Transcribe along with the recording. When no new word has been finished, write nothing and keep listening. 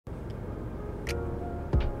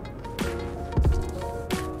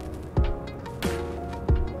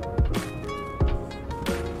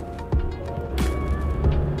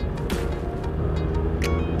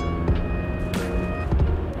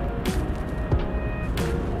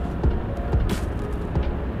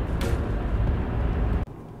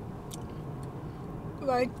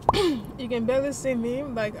Like, you can barely see me.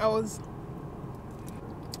 Like, I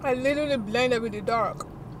literally blended with the dark.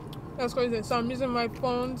 That's crazy. So I'm using my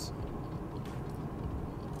phone's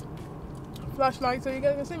flashlight so you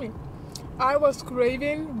guys can see me. I was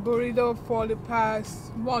craving burrito for the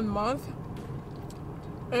past 1 month.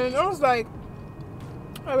 And I was like,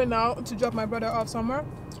 I went out to drop my brother off somewhere.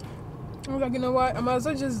 I was like, you know what? I might as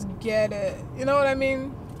well just get it. You know what I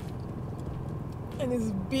mean? And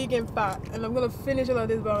it's big and fat. And I'm going to finish all of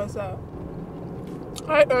this by myself.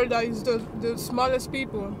 I heard that it's the smallest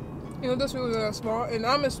people. You know, those people that are small. And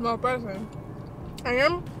I'm a small person. I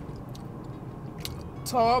am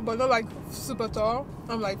tall, but not like super tall.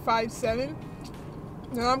 I'm like 5'7".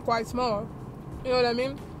 And I'm quite small. You know what I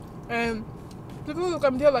mean? And people look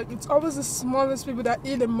at me, they're like, it's always the smallest people that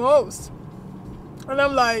eat the most. And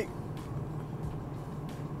I'm like,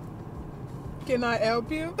 can I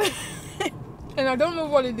help you? And I don't know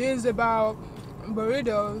what it is about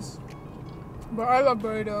burritos, but I love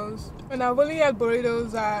burritos. And I've only had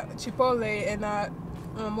burritos at Chipotle and at,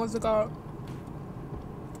 what's it called?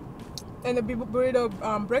 And the burrito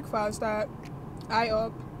breakfast at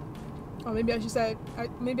IHOP. Or maybe I should say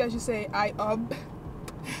IHOP.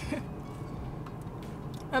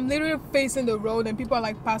 I'm literally facing the road and people are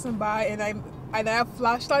like passing by, and I have a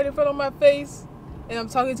flashlight in front of my face and I'm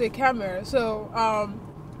talking to a camera. So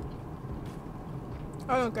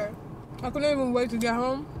I don't care. I couldn't even wait to get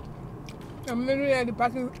home. I'm literally at the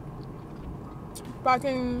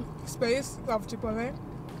parking space of Chipotle.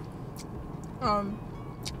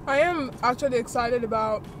 I am actually excited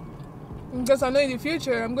about, because I know in the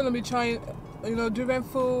future I'm gonna be trying, you know, different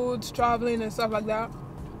foods, traveling and stuff like that.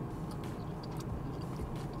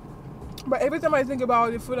 But every time I think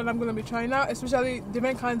about the food that I'm gonna be trying out, especially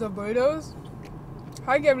different kinds of burritos,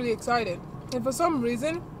 I get really excited. And for some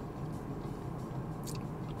reason,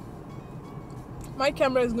 my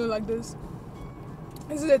camera is going like this.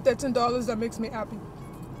 This is the $13 that makes me happy.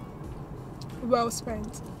 Well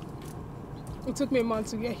spent. It took me a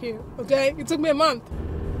month to get here, okay? It took me a month.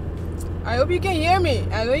 I hope you can hear me.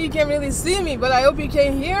 I know you can't really see me, but I hope you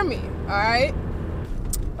can hear me, alright?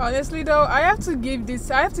 Honestly though, I have to give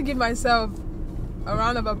myself a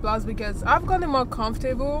round of applause because I've gotten more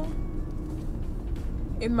comfortable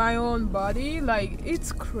in my own body. Like,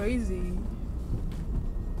 it's crazy.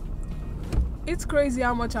 It's crazy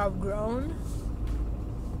how much I've grown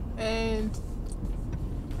and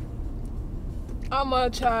how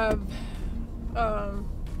much I've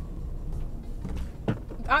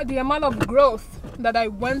the amount of growth that I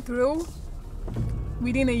went through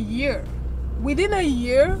within a year. Within a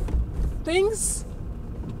year, things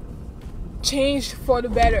changed for the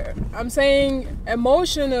better. I'm saying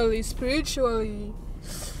emotionally, spiritually,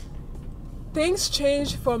 things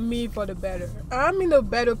changed for me for the better. I'm in a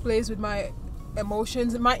better place with my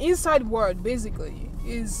emotions. My inside world basically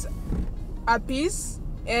is at peace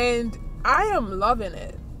and I am loving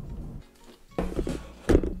it.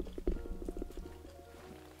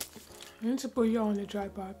 I need to put you on the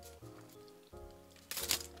tripod.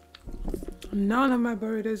 None of my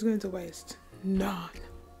burrito is going to waste. None.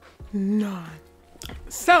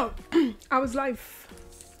 So, I was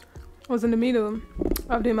in the middle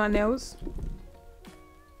of doing my nails.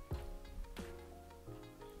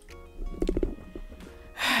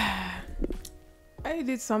 I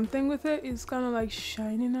did something with it. It's kind of like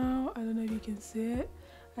shiny now. I don't know if you can see it.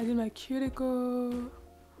 I did my cuticle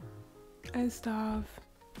and stuff.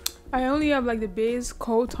 I only have like the base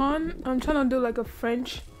coat on. I'm trying to do like a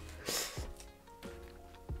French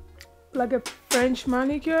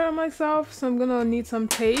manicure on myself, so I'm gonna need some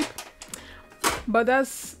tape, but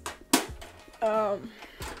that's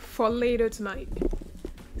for later tonight.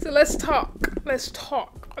 So let's talk.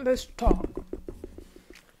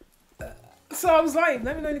 So I was live.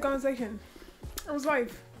 Let me know in the comment section. I was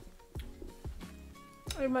live.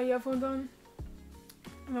 I have my earphones on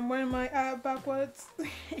and I'm wearing my app backwards.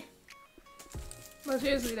 But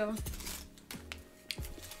seriously though,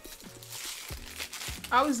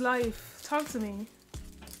 I was live. Talk to me.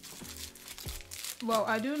 Well,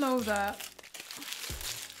 I do know that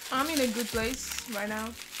I'm in a good place right now.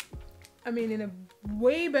 I mean, in a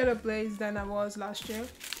way better place than I was last year.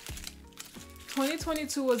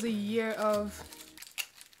 2022 was a year of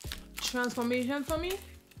transformation for me.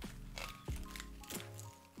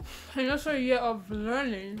 And also a year of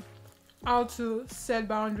learning how to set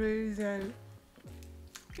boundaries and,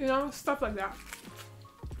 you know, stuff like that.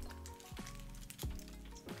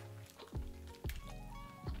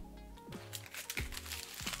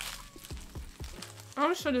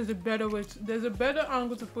 I'm sure there's a better way, there's a better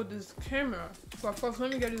angle to put this camera. But first, let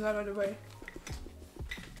me get this out of the way.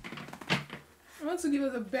 I want to give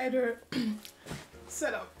us a better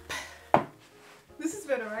setup. This is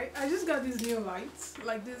better, right? I just got these new lights,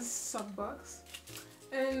 like this softbox,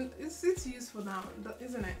 and it's useful now,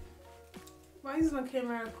 isn't it? Why is my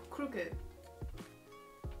camera crooked?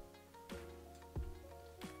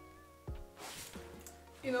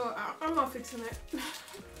 You know, I'm not fixing it.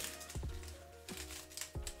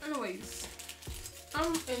 Anyways,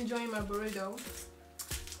 I'm enjoying my burrito.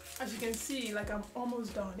 As you can see, like I'm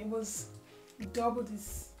almost done. It was double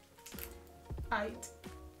this height,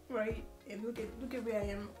 right? And look at where I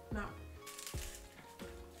am now.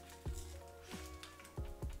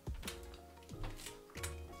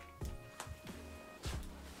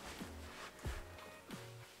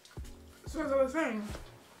 So as I was saying,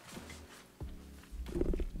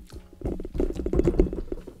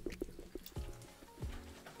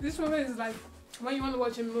 this movie is like when you want to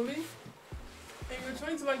watch a movie and you're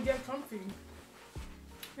trying to like get comfy.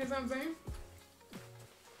 You know what I'm saying?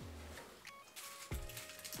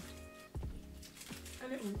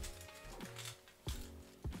 And it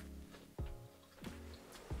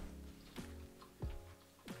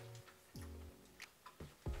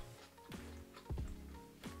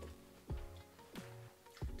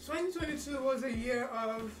 2022 was a year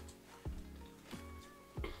of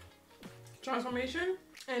transformation,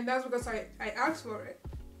 and that's because I asked for it,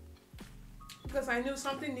 because I knew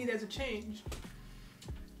something needed to change.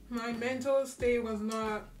 My mental state was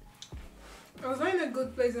not, I was not in a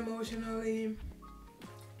good place emotionally.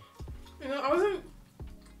 You know, I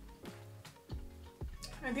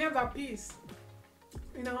didn't have that peace.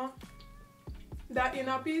 You know, that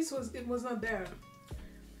inner peace was not there,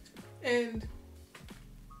 and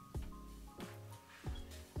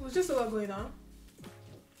it was just a lot going on.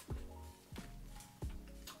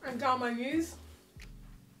 I got on my knees,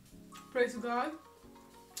 pray to God.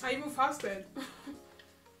 I even fasted.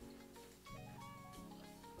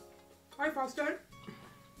 I fasted.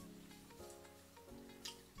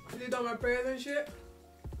 I did all my prayers and shit.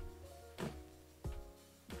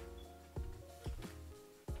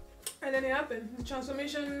 And then it happened. The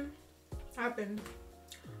transformation happened.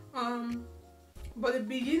 But the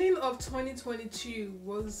beginning of 2022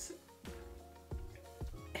 was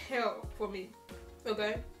hell for me.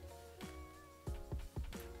 Okay?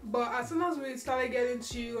 But as soon as we started getting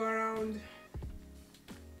to around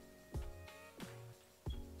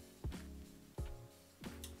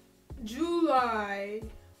July,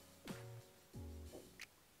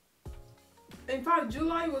 in fact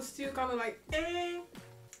July was still kind of like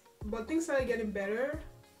but things started getting better.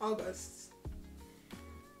 August,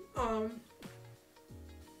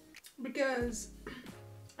 because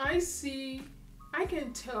I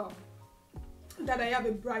can tell that I have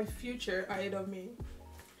a bright future ahead of me.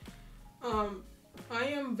 I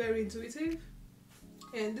am very intuitive,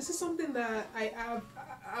 and this is something that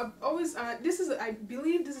I've always I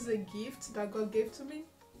believe this is a gift that God gave to me.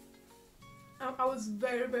 I was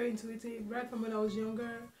very, very intuitive right from when I was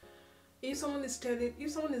younger. If someone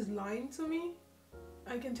is lying to me,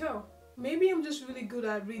 I can tell. Maybe I'm just really good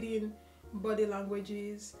at reading body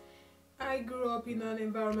languages. I grew up in an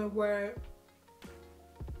environment where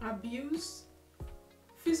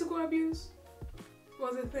physical abuse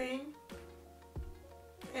was a thing,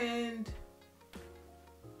 and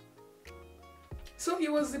so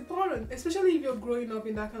it was important, especially if you're growing up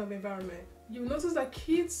in that kind of environment. You notice that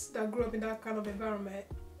kids that grew up in that kind of environment,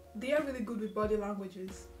 they are really good with body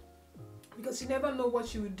languages, because you never know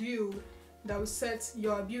what you would do that would set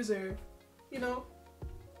your abuser, you know,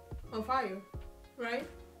 on fire, right?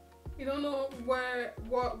 You don't know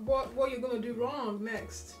what you're gonna do wrong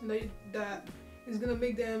next that is gonna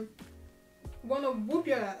make them wanna whoop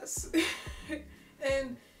your ass.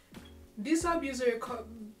 And this abuser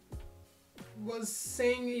was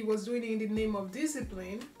saying he was doing it in the name of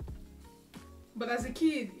discipline, but as a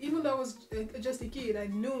kid, even though I was just a kid, I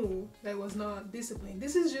knew that it was not discipline.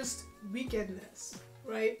 This is just wickedness,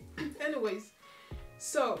 right? Anyways,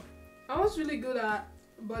 so I was really good at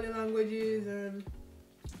body languages, and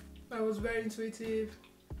I was very intuitive.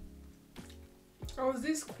 I was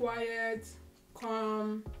this quiet,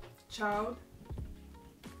 calm child,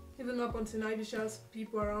 even up until now. If you ask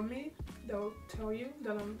people around me, they'll tell you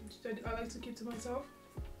that I like to keep to myself.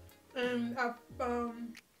 And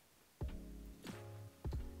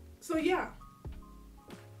so yeah,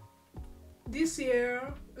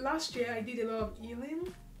 last year I did a lot of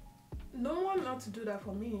healing. No one had to do that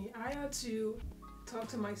for me. I had to talk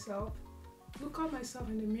to myself, look at myself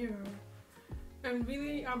in the mirror, and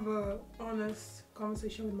really have an honest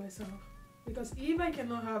conversation with myself. Because if I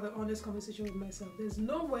cannot have an honest conversation with myself, there's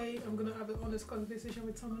no way I'm gonna have an honest conversation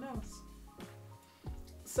with someone else.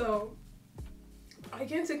 So I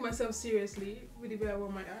can't take myself seriously with the way I wear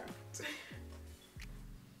my hair.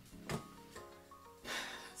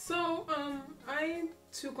 So I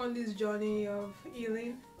took on this journey of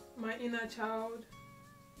healing my inner child,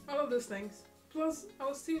 all of those things. Plus,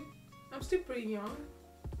 I'm still pretty young.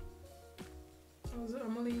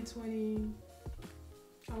 I'm only 20.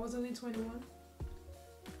 I was only 21.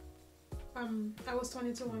 I was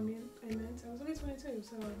 22. I meant I was only 22.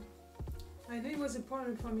 So I knew it was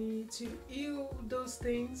important for me to heal those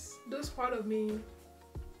things, those part of me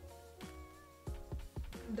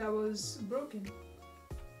that was broken.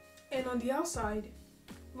 And on the outside,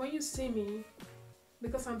 when you see me,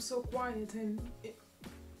 because I'm so quiet and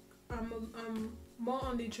I'm more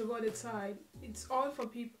on the introverted side, it's hard for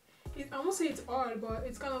people. I won't say it's hard, but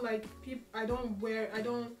it's kind of like people. I don't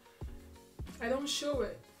show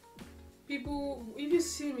it. People, if you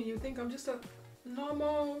see me, you think I'm just a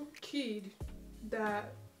normal kid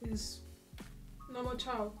that is normal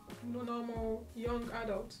child, normal young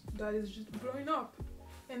adult that is just growing up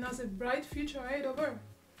and has a bright future ahead of her.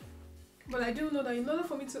 But I do know that in order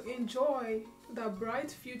for me to enjoy that bright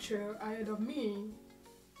future ahead of me,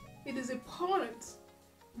 it is important,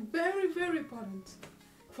 very, very important,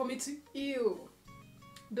 for me to heal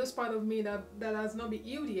those part of me that has not been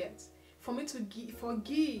healed yet. For me to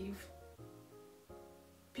forgive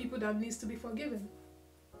people that needs to be forgiven.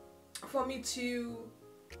 For me to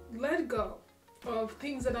let go of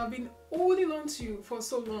things that I've been holding on to for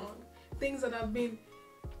so long. Things that I've been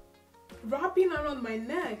wrapping around my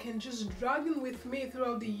neck and just dragging with me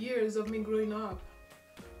throughout the years of me growing up.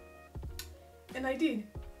 And I did.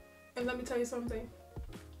 And let me tell you something.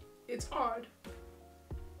 It's hard.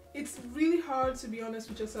 It's really hard to be honest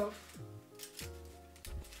with yourself.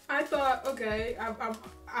 I thought, okay,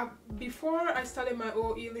 before I started my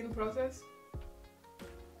whole healing process,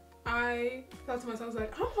 I thought to myself,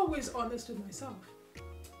 like, I'm always honest with myself.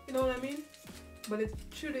 You know what I mean? But the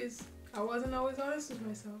truth is, I wasn't always honest with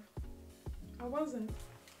myself. I wasn't.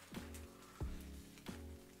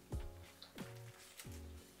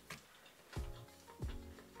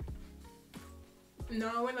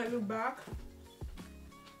 Now when I look back,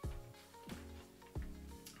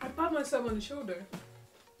 I pat myself on the shoulder.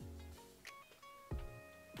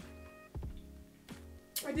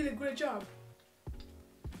 I did a great job.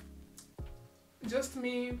 Just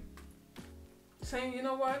me saying, you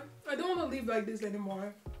know what, I don't want to live like this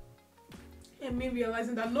anymore. And me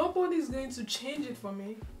realizing that nobody's going to change it for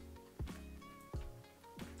me.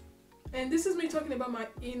 And this is me talking about my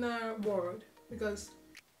inner world, because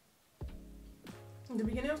in the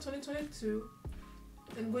beginning of 2022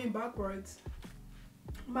 and going backwards,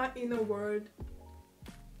 my inner world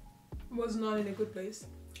was not in a good place.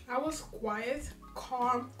 I was quiet,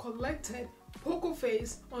 calm, collected, poker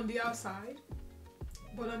face on the outside,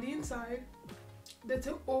 but on the inside, there's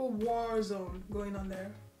a whole war zone going on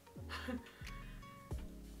there.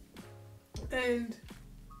 And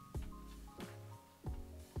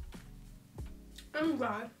I'm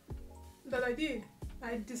glad that I did.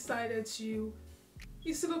 I decided to,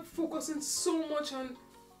 instead of focusing so much on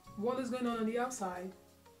what is going on the outside,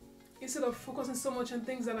 instead of focusing so much on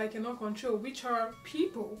things that I cannot control, which are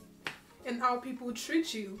people and how people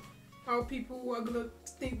treat you, how people are gonna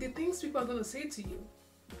think, the things people are gonna say to you,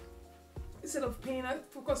 instead of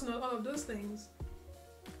focusing on all of those things,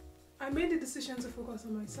 I made the decision to focus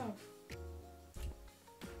on myself.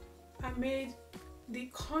 I made the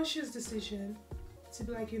conscious decision to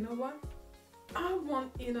be like, you know what? I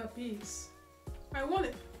want inner peace. I want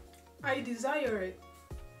it. I desire it.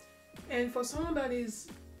 And for someone that is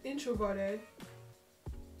introverted,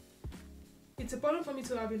 it's important for me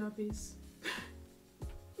to have inner peace.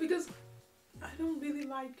 Because I don't really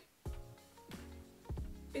like,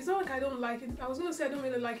 it's not like I don't like it. I was gonna say I don't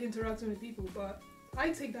really like interacting with people, but I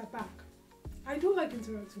take that back. I do like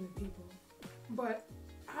interacting with people, but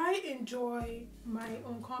I enjoy my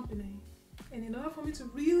own company. And in order for me to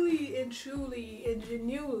really and truly and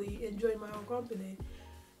genuinely enjoy my own company,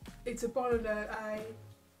 it's important that I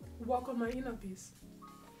work on my inner peace.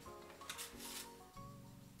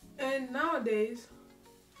 And nowadays,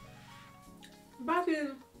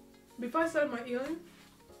 before I started my healing,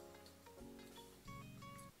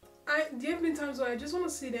 there have been times where I just want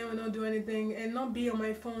to sit down and not do anything and not be on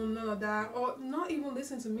my phone, none of that, or not even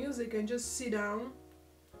listen to music and just sit down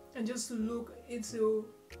and just look into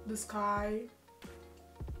the sky.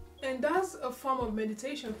 And that's a form of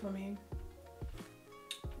meditation for me.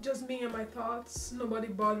 Just me and my thoughts, nobody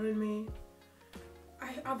bothering me.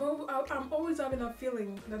 I'm always having a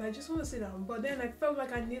feeling that I just want to sit down, but then I felt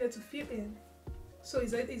like I needed to fit in. So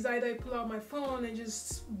it's either I pull out my phone and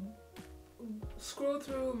just scroll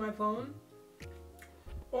through my phone,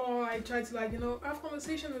 or I try to like, have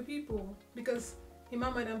conversation with people, because in my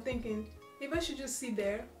mind I'm thinking, if I should just sit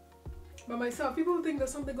there by myself, people will think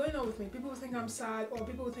there's something going on with me. People will think I'm sad, or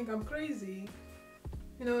people will think I'm crazy.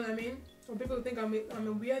 You know what I mean? Or people will think I'm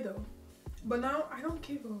a weirdo. But now I don't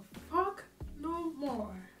give a fuck no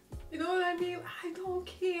more. You know what I mean? I don't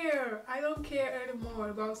care. I don't care anymore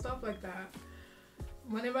about stuff like that.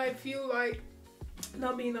 Whenever I feel like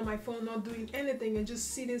not being on my phone, not doing anything, and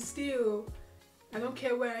just sitting still, I don't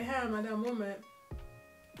care where I am at that moment,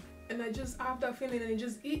 and I just have that feeling and it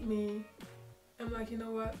just eat me. I'm like, you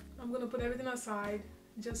know what? I'm gonna put everything aside,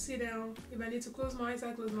 just sit down. If I need to close my eyes,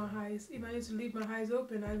 I close my eyes. If I need to leave my eyes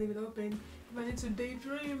open, I leave it open. If I need to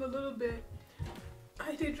daydream a little bit,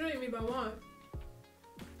 I daydream if I want,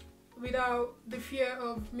 without the fear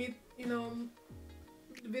of me,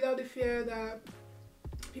 without the fear that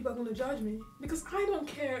people are gonna judge me, because I don't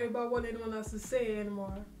care about what anyone has to say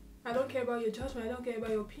anymore. I don't care about your judgment. I don't care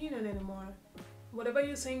about your opinion anymore. Whatever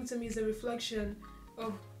you're saying to me is a reflection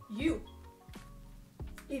of you.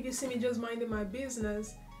 If you see me just minding my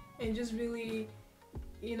business and just really,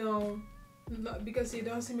 not because you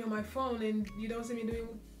don't see me on my phone and you don't see me doing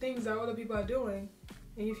things that other people are doing,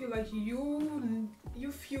 and you feel like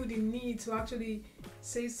you feel the need to actually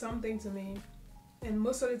say something to me, and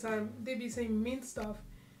most of the time they be saying mean stuff,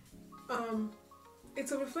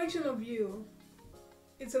 it's a reflection of you.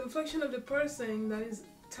 It's a reflection of the person that is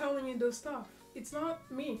telling me those stuff. It's not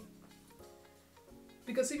me.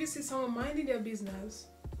 Because if you see someone minding their business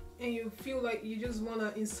and you feel like you just want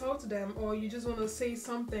to insult them, or you just want to say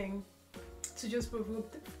something to just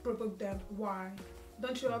provoke them, why?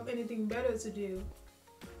 Don't you have anything better to do?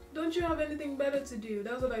 Don't you have anything better to do?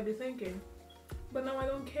 That's what I be thinking. But now I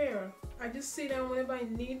don't care. I just sit down whenever I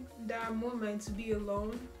need that moment to be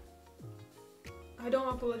alone. I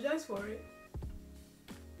don't apologize for it,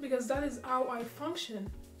 because that is how I function.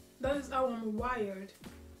 That is how I'm wired.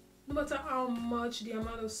 No matter how much the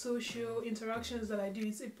amount of social interactions that I do,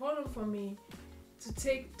 it's important for me to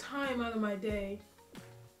take time out of my day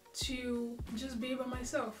to just be by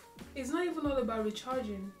myself. It's not even all about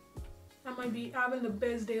recharging. I might be having the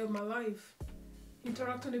best day of my life,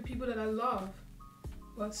 interacting with people that I love,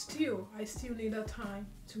 but still, I still need that time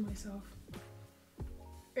to myself.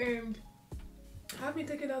 And I've been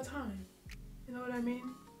taking that time. You know what I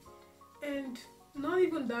mean? And not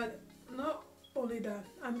even that, not only that,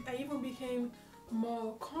 I even became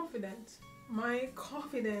more confident. My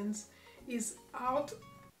confidence is out.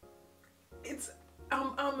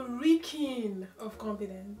 I'm reeking of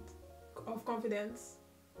confidence.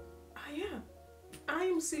 I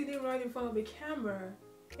am sitting right in front of a camera,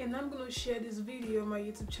 and I'm gonna share this video on my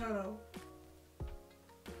YouTube channel.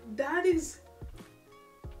 That is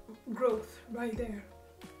growth right there.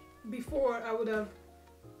 Before, I would have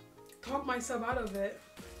talked myself out of it.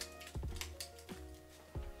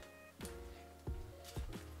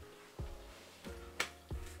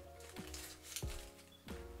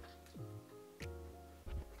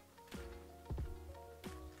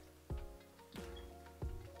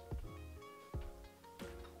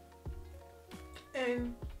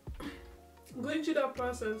 And going through that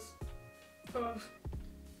process of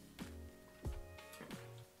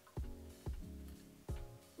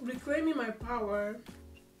reclaiming my power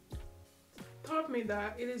taught me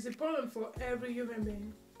that it is important for every human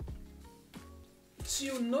being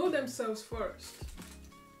to know themselves first,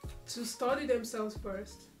 to study themselves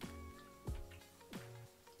first,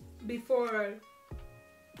 before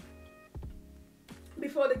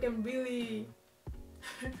they can really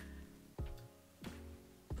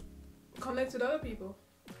connect with other people.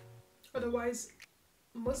 Otherwise,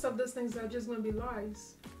 most of those things are just going to be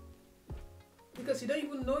lies, because you don't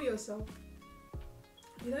even know yourself.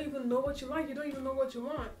 You don't even know what you like. You don't even know what you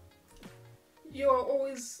want. You're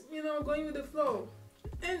always, going with the flow.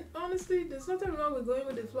 And honestly, there's nothing wrong with going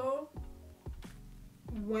with the flow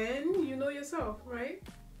when you know yourself, right?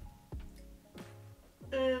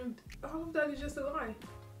 And all of that is just a lie.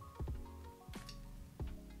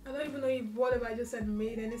 I don't even know if whatever I just said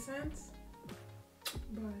made any sense,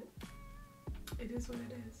 but it is what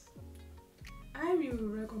it is. I really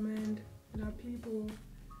recommend that people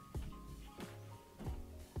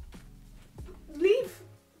leave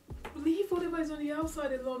whatever is on the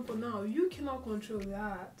outside alone for now. You cannot control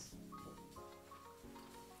that.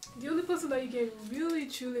 The only person that you can really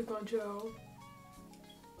truly control,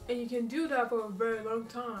 and you can do that for a very long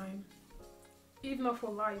time, if not for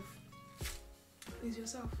life, is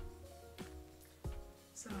yourself.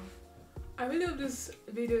 So I really hope this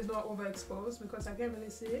video is not overexposed, because I can't really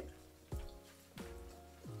see it.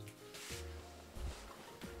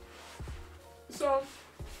 So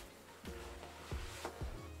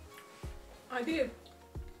I did.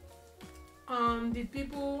 Did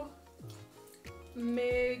people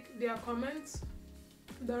make their comments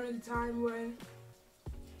during the time when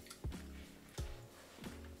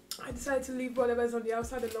I decided to leave whatever's on the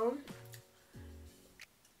outside alone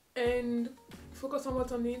and focus on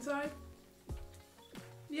what's on the inside?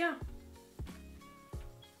 Yeah.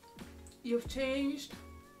 You've changed.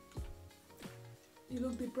 You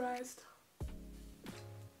look depressed.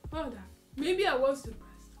 All that. Maybe I was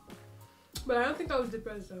depressed, but I don't think I was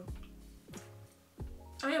depressed though.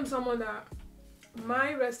 I am someone that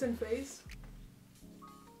my resting face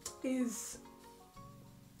is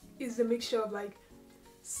a mixture of like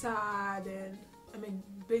sad and, I mean,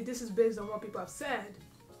 this is based on what people have said.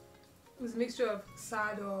 It's a mixture of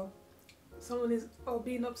sad or someone is or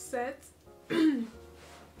being upset, and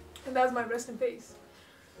that's my resting face.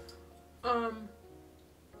 And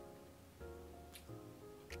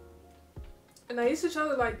I used to try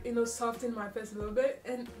to like, you know, soften my face a little bit,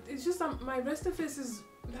 and it's just my resting face is,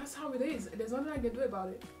 that's how it is. There's nothing I can do about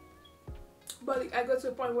it. But like, I got to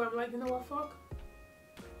a point where I'm like, you know what, fuck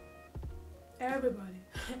everybody.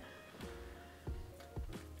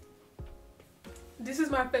 This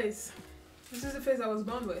is my face. This is the face I was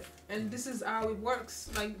born with, and this is how it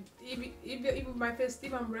works. Like if my face,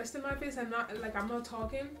 if I'm resting my face and not like I'm not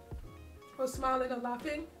talking or smiling or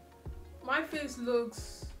laughing, my face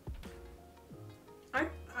looks, I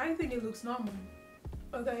think it looks normal.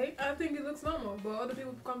 Okay, I think it looks normal, but other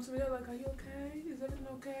people come to me, they're like, are you okay? Is everything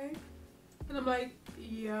okay? And I'm like,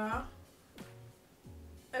 yeah,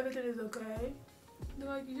 everything is okay. They're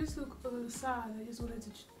like, you just look a little sad. I just wanted to,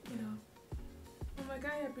 you know. I'm like,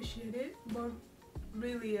 I appreciate it, but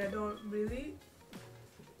really, I don't really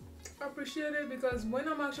appreciate it, because when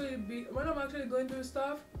I'm actually going through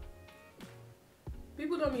stuff,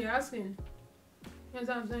 people don't be asking. You know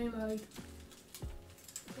what I'm saying? Like,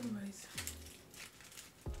 anyways.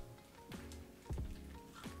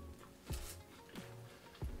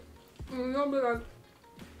 And you'll be like,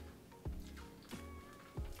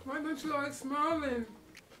 why don't you like smiling?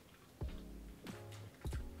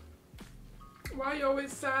 Why are you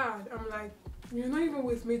always sad? I'm like, you're not even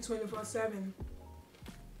with me 24/7.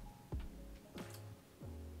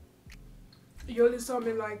 You only saw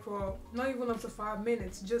me like for not even up to 5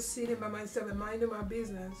 minutes, just sitting by myself and minding my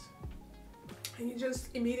business. And you just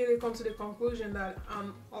immediately come to the conclusion that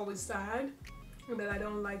I'm always sad and that I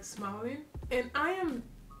don't like smiling. And I am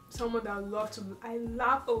someone that I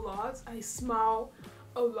laugh a lot, I smile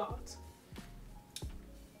a lot.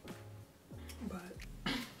 But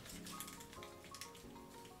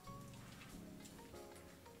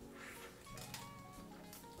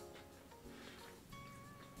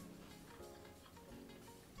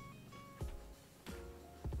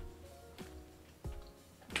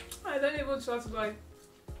I don't even try to like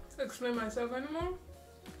explain myself anymore.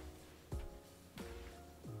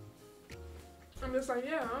 I'm just like,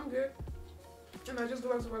 yeah, I'm good. And I just go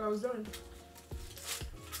back to what I was doing.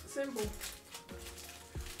 Simple.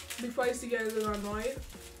 Before I used to get a little annoyed,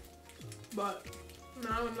 but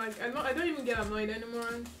now I'm like, I don't even get annoyed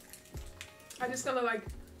anymore. I just kind of like,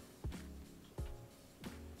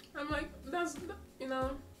 I'm like, that's, you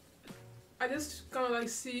know, I just kind of like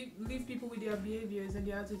leave people with their behaviors and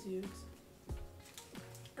their attitudes.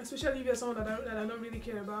 Especially if you're someone that I don't really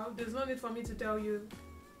care about. There's no need for me to tell you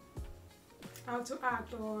how to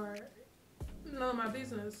act or none of my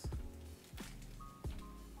business.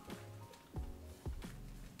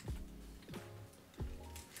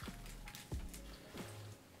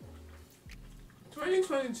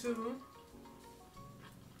 (2022),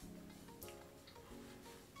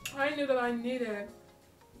 I knew that I needed,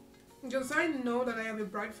 because I know that I have a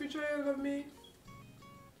bright future ahead of me.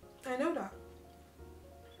 I know that.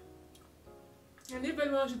 And if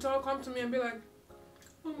anyone should come to me and be like,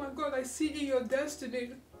 oh my god, I see in your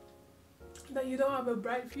destiny that you don't have a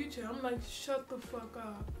bright future, I'm like, shut the fuck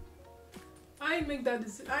up. I make that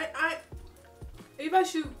decision. If I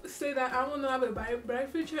should say that I want to have a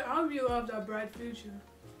bright future, I will have that bright future.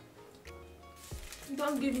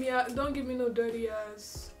 Don't give me no dirty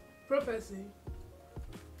ass prophecy.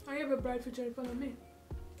 I have a bright future in front of me,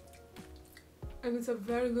 and it's a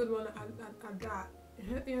very good one at that.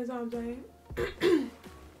 You know what I'm saying?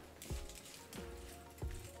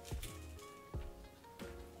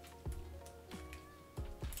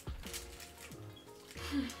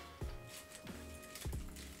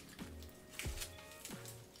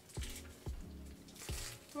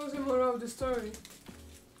 What's the moral of the story?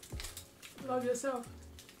 Love yourself.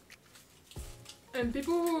 And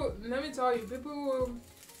people who, let me tell you, people who,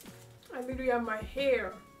 I literally have my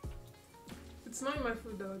hair. It's not in my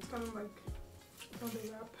food though, it's kind of like on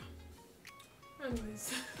the wrap.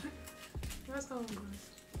 Anyways, that's how I'm going.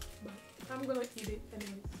 But I'm gonna eat it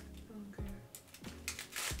anyways. I don't care.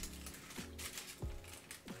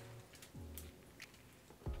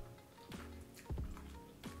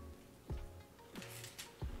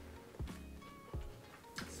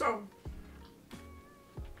 So,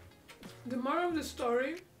 the moral of the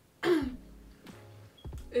story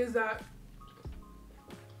is that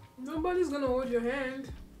nobody's gonna hold your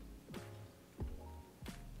hand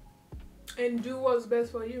and do what's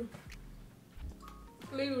best for you.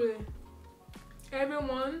 Literally,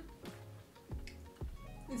 everyone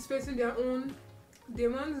is facing their own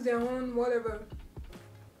demons, their own whatever.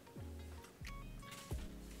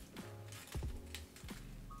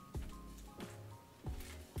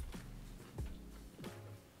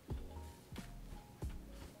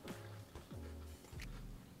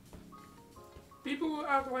 People will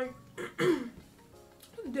act like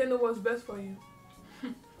they know what's best for you.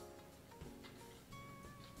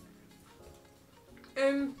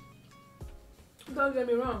 And don't get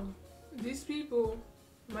me wrong, these people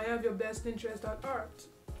might have your best interest at heart.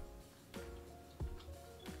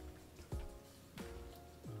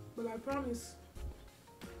 But I promise,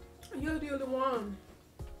 you're the only one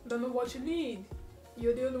that know what you need.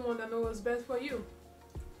 You're the only one that knows what's best for you.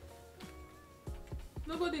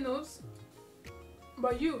 Nobody knows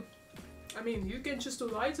but you. I mean, you can choose to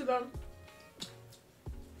lie to them.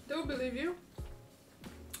 They'll believe you.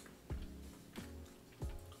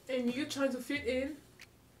 And you trying to fit in,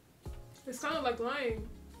 it's kind of like lying.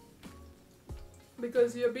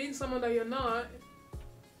 Because you're being someone that you're not,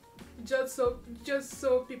 just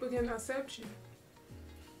so people can accept you.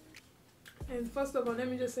 And first of all, let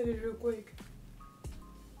me just say this real quick.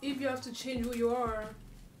 If you have to change who you are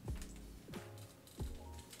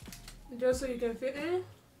just so you can fit in,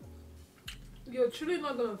 you're truly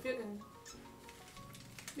not gonna fit in.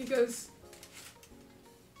 Because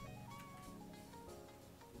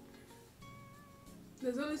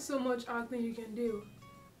there's only so much acting you can do.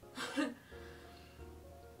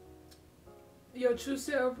 Your true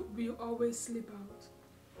self will always slip out.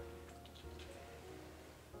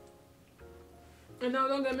 And now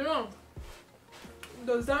don't get me wrong,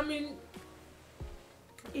 does that mean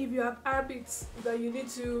if you have habits that you need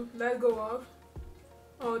to let go of,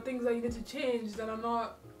 or things that you need to change that are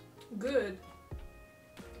not good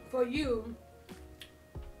for you,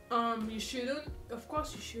 you shouldn't? Of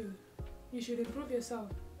course you should. You should improve yourself,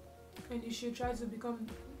 and you should try to become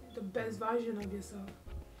the best version of yourself.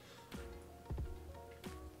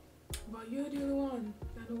 But you're the only one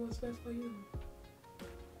that knows what's best for you.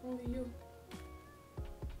 Only you.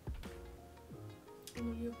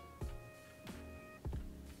 Only you.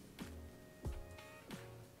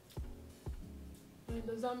 And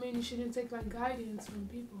does that mean you shouldn't take like guidance from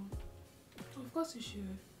people? Of course you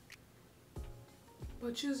should.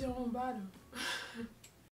 But choose your own battle.